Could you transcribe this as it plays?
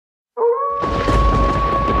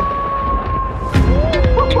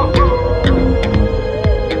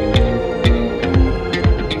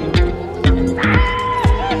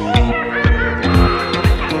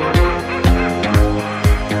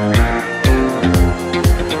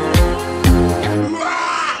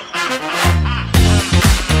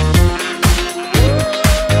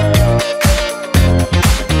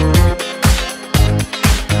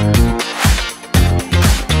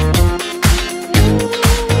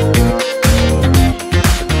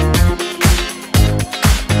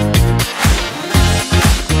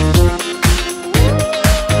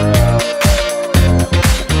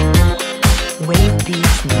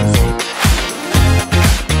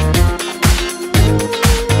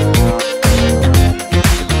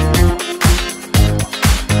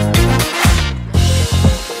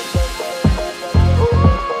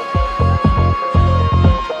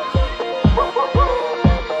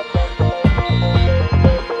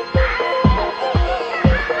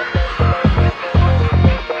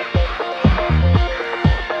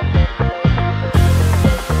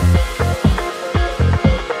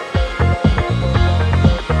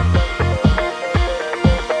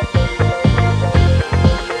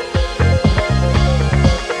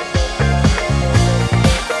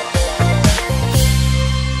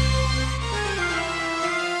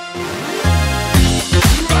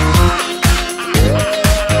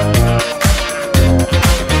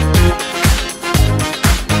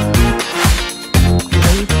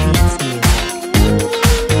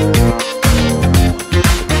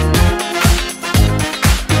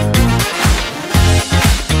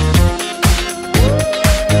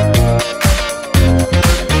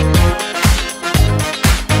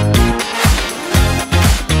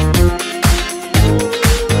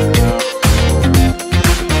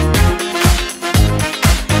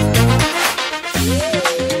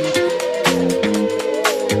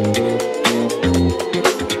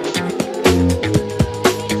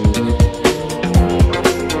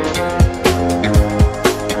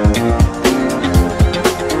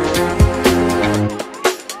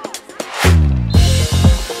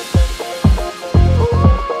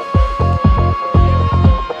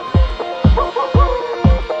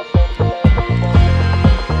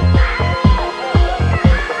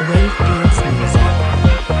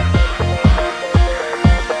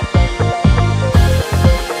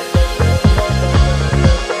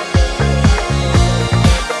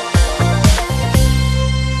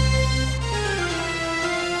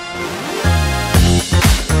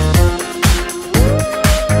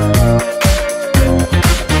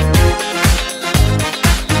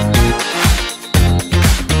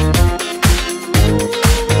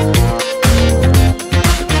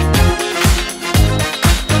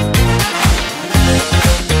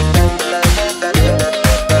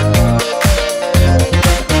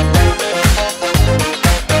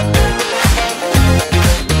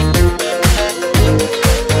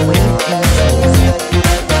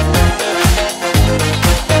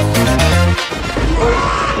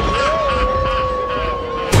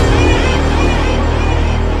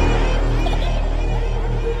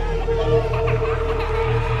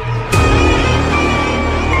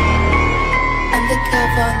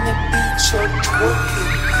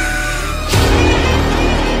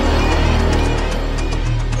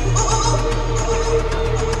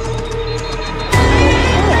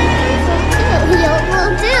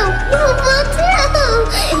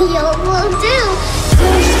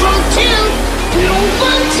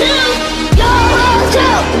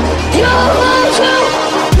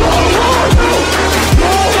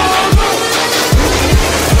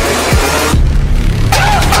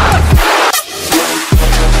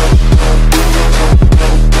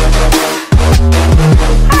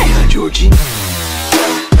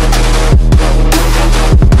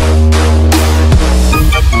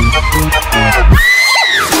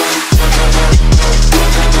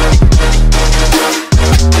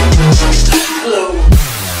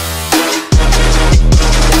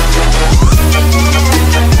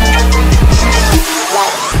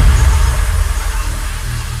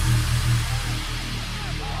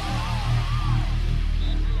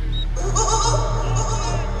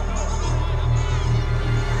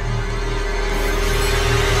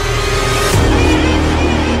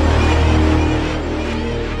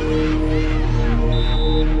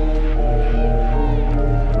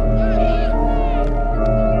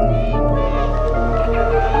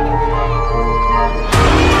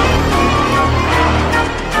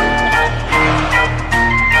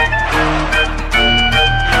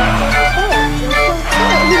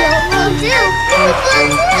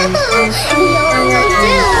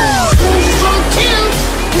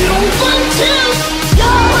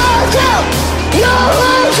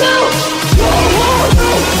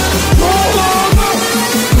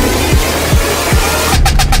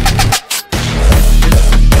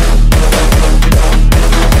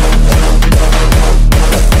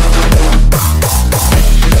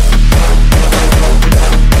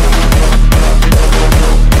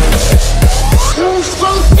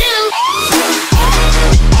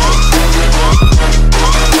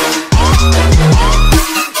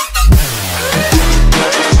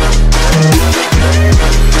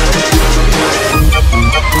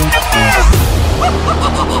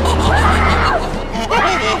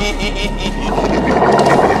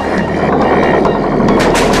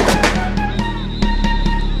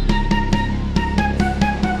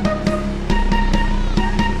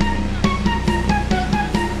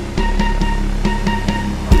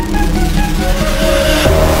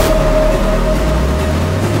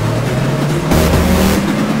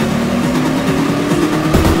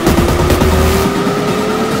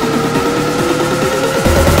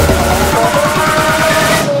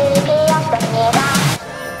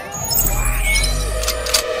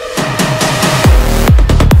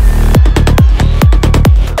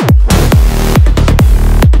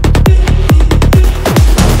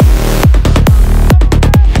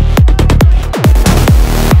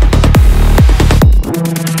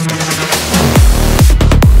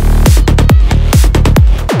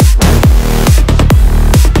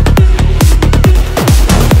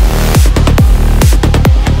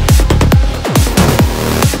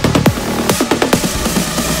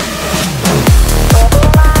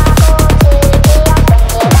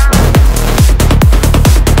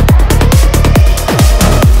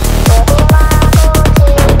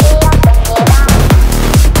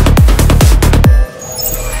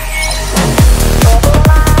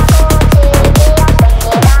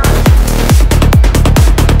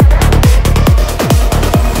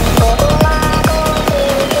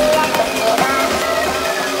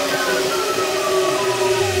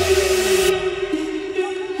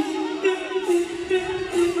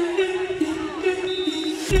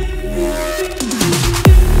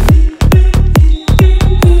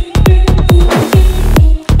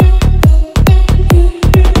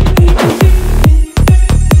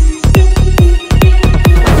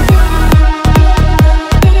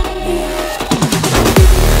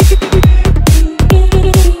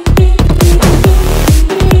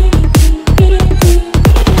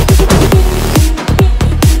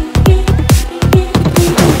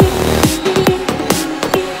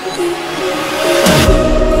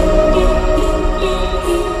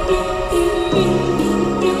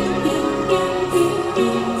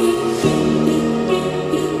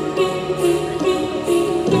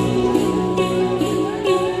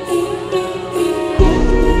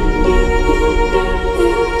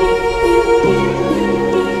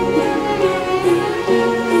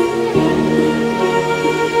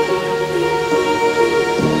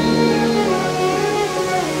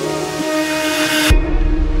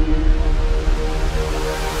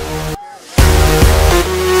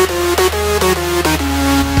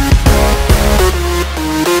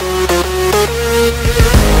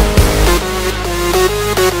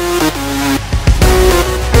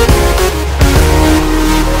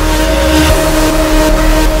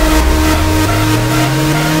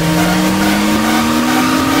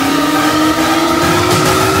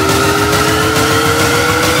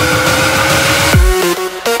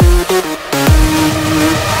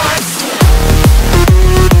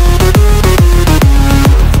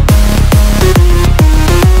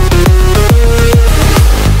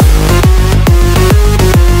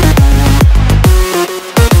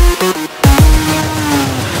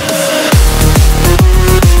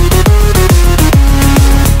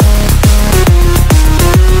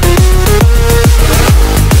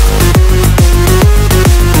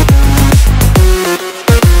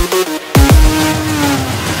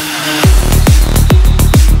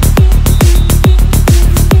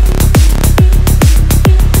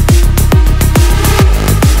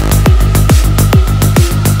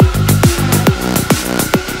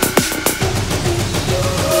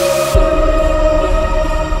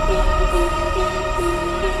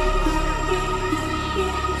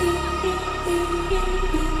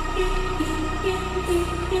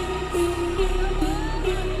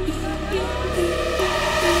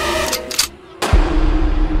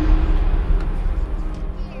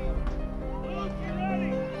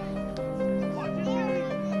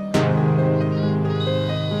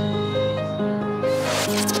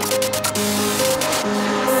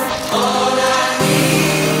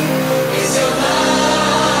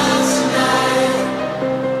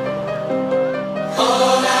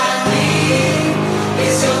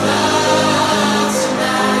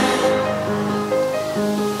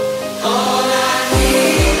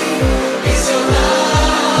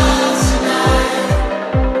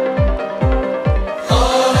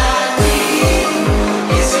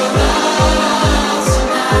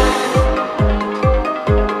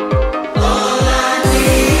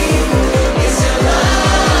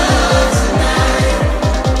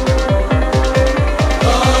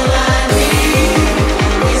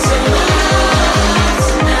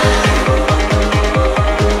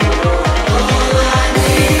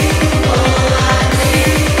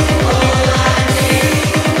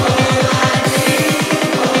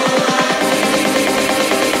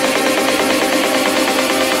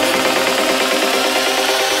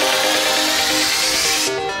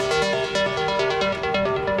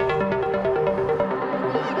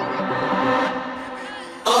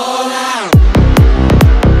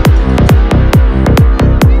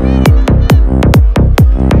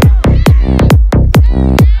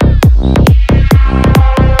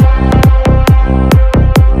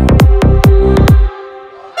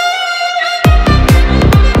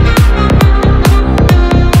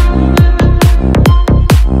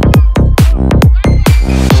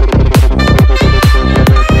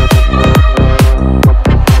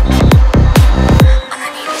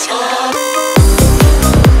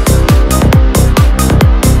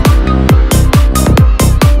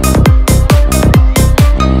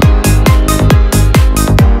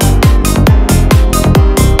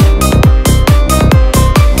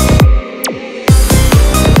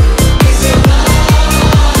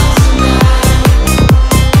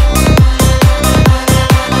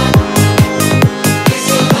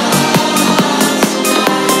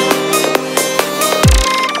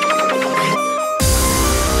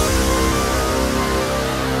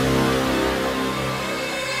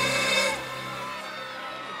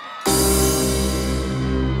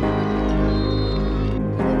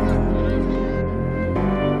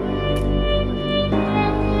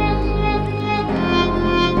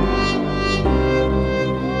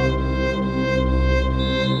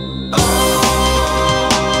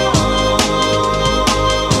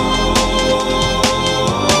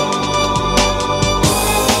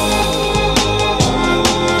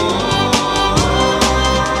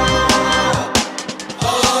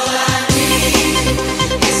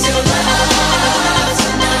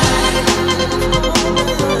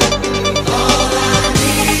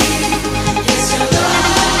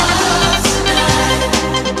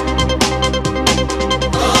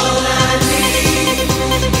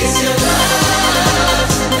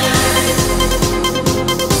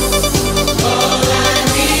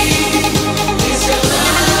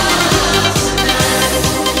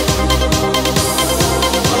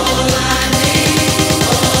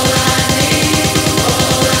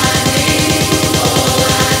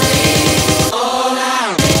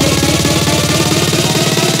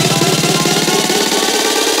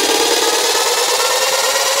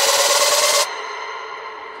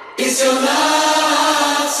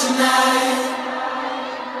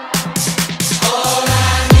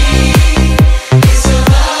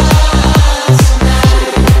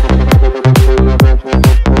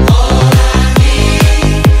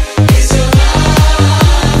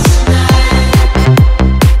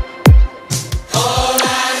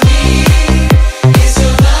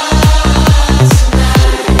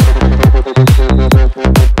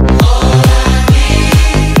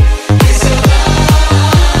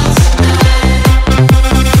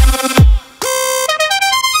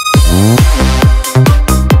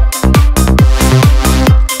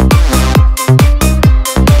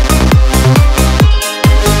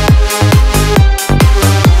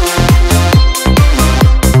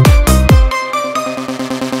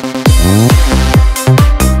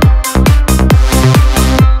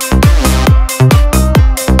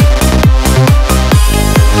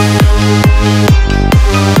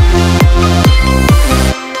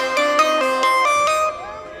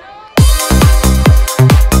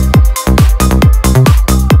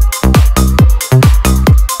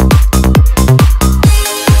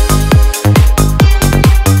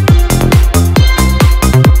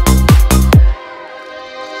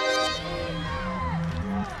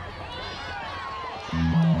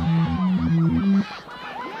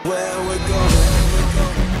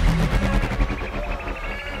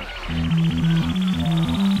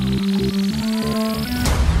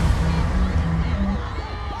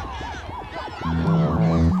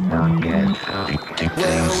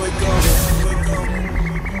things.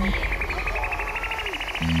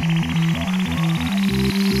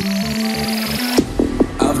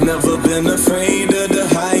 I've never been afraid of the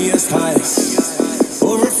highest heights,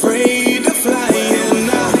 or afraid of flying.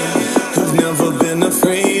 I've never been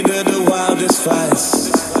afraid of the wildest fights,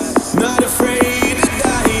 not afraid of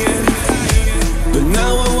dying. But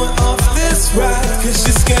now I want off this ride, 'cause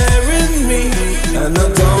you're scaring me, and I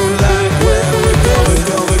don't like where we're going.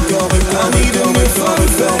 I need to move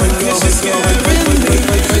forward, 'cause you're scaring me,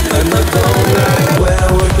 and I don't like where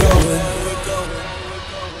we're going.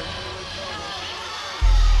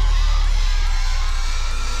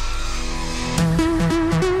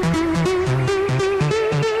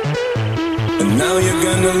 And now you're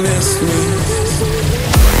gonna miss me.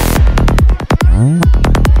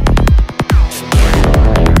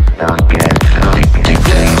 Don't get addicted to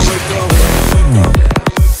things.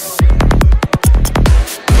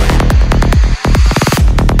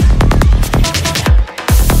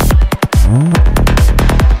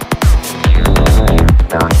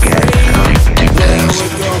 Don't get addicted to things.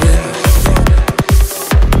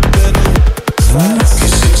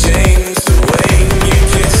 'Cause you changed the way you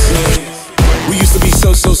kiss me. We used to be so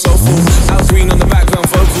soulful. Out green on the background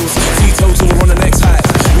vocals. Teetotal, we're on the next height.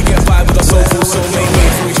 We get by with our soulful soulmate.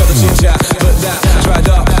 Wait for each other chit chat. But that dried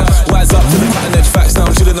up. Wise up to the cutting edge facts. Now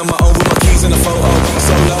I'm chilling on my own with my keys in a photo.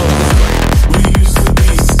 Solo. We used to be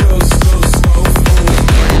so soulful.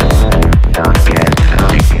 Don't get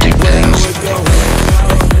addicted to things.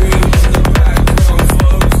 Out green on the background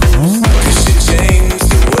vocals. 'Cause you changed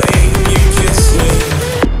the way you kiss me.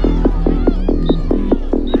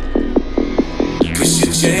 'Cause you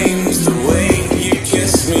changed the way you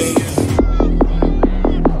kiss me.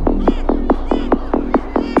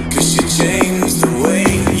 'Cause you changed the way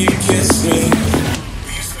you kiss me.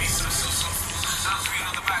 We used to be so out green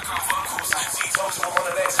on the background vocals. Teetotal, I'm on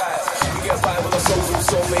the next high. We get by with our soulful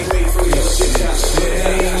soulmate. Wait for each other chit chat.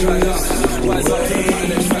 Dried up. Wise up to the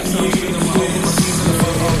cutting edge facts. Now I'm chilling on my own with my keys in the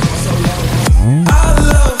photo. Solo. Our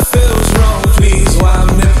love feels wrong, please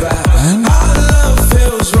wind me back. Our love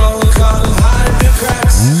feels wrong, can't hide the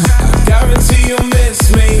cracks. I guarantee you'll miss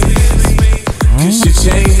me, 'cause you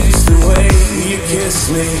changed the way you kiss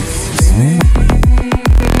me.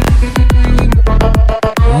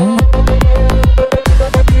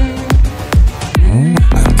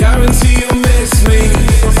 I guarantee you'll miss me,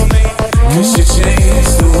 'cause you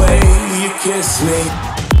changed the way you kiss me.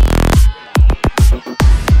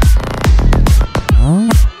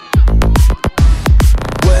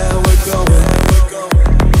 Where we're going.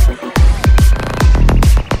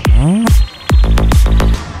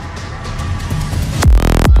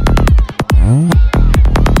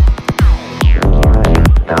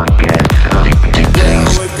 Don't get addicted to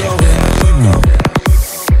things. We're going.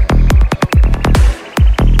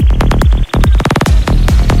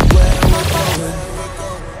 Where we're going.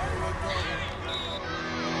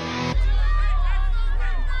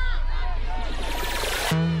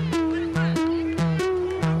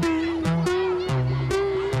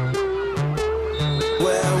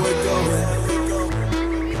 Where